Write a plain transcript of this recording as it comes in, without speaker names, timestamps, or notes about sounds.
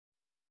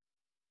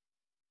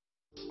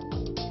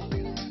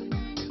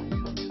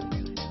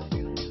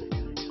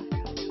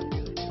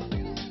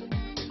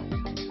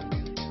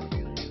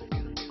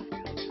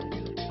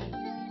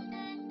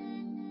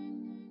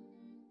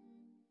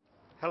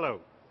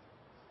Hello.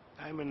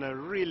 I'm in a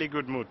really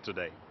good mood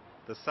today.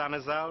 The sun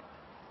is out,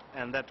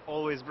 and that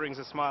always brings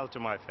a smile to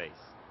my face.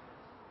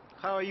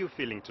 How are you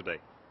feeling today?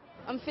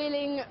 I'm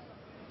feeling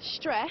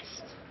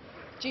stressed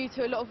due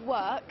to a lot of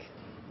work.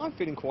 I'm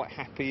feeling quite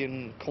happy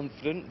and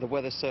confident. The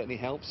weather certainly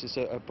helps. It's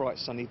a bright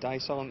sunny day,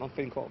 so I'm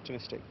feeling quite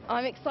optimistic.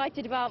 I'm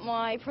excited about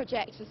my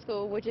project for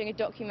school. We're doing a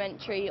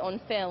documentary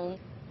on film.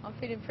 I'm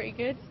feeling pretty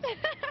good.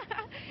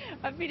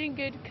 I'm feeling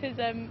good because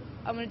I'm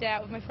on a day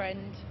out with my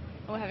friend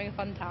and we're having a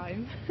fun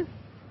time.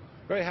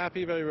 Very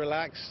happy, very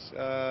relaxed.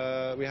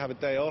 We have a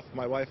day off,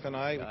 my wife and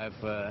I.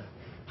 I've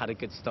had a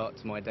good start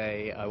to my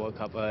day. I woke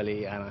up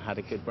early and I had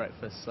a good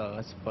breakfast, so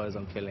I suppose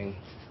I'm feeling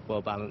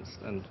well balanced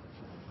and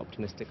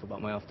optimistic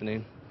about my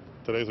afternoon.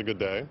 Today's a good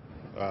day.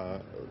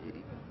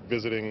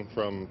 Visiting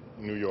from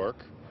New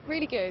York.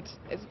 Really good.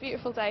 It's a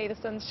beautiful day, the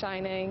sun's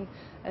shining,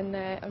 and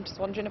I'm just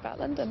wandering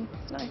about London.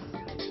 It's nice.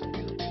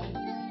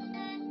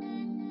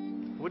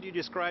 Would you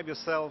describe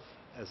yourself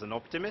as an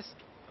optimist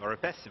or a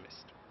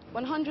pessimist?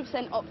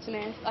 100%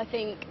 optimist. I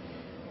think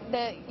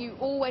that you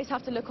always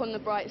have to look on the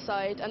bright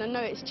side, and I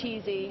know it's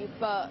cheesy,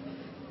 but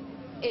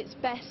it's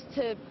best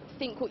to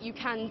think what you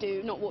can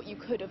do, not what you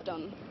could have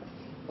done.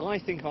 I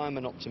think I'm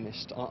an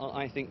optimist.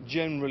 I think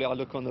generally I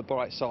look on the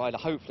bright side.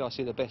 Hopefully I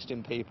see the best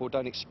in people.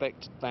 Don't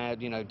expect bad,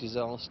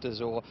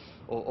 disasters or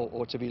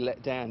to be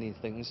let down in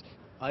things.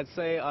 I'd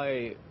say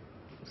I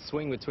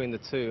swing between the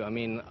two. I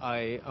mean,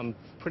 I'm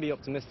pretty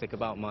optimistic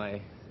about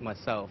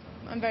myself.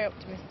 I'm very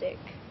optimistic.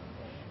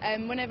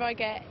 Whenever I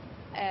get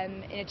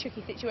in a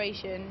tricky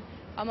situation,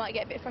 I might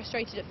get a bit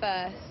frustrated at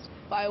first,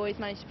 but I always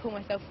manage to pull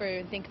myself through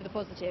and think of the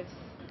positives.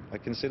 I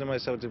consider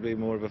myself to be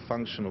more of a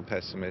functional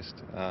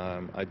pessimist.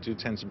 I do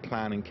tend to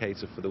plan and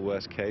cater for the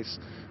worst case,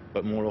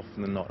 but more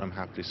often than not I'm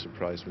happily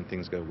surprised when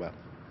things go well.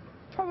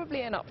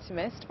 Probably an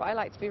optimist, but I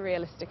like to be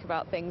realistic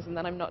about things and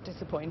then I'm not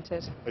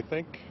disappointed. I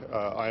think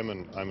I'm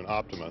an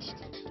optimist.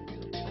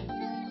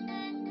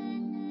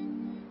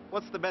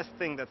 What's the best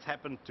thing that's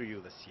happened to you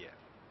this year?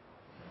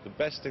 The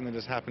best thing that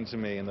has happened to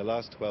me in the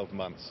last 12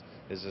 months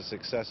is the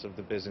success of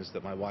the business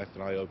that my wife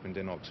and I opened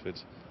in Oxford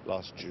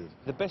last June.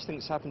 The best thing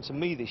that's happened to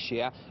me this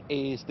year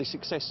is the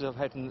successes I've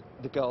had in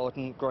the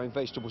garden, growing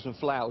vegetables and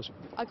flowers.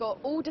 I got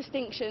all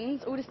distinction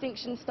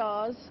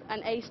stars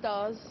and A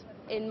stars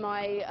in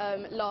my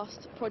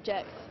last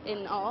project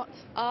in art.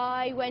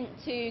 I went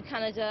to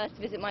Canada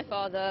to visit my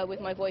father with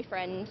my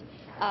boyfriend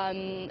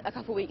a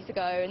couple of weeks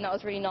ago, and that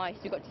was really nice.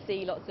 We got to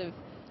see lots of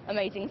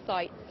amazing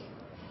sights.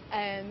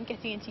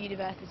 Getting into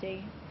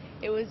university,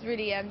 it was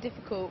really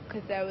difficult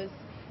because there's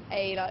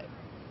a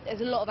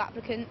lot of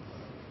applicants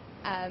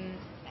at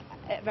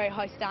a very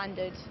high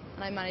standard,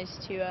 and I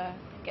managed to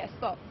get a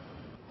spot.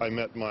 I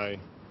met my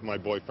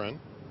boyfriend.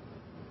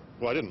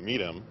 Well, I didn't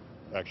meet him,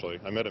 actually.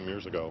 I met him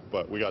years ago,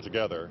 but we got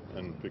together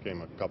and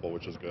became a couple,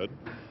 which is good.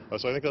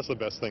 So I think that's the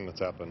best thing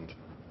that's happened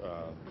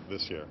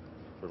this year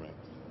for me.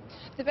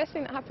 The best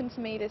thing that happened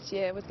to me this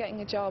year was getting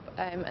a job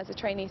as a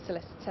trainee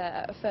solicitor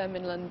at a firm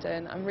in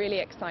London. I'm really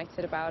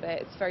excited about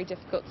it. It's very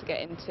difficult to get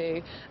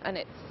into, and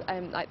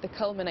it's like the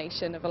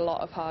culmination of a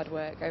lot of hard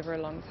work over a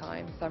long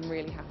time, so I'm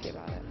really happy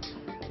about it.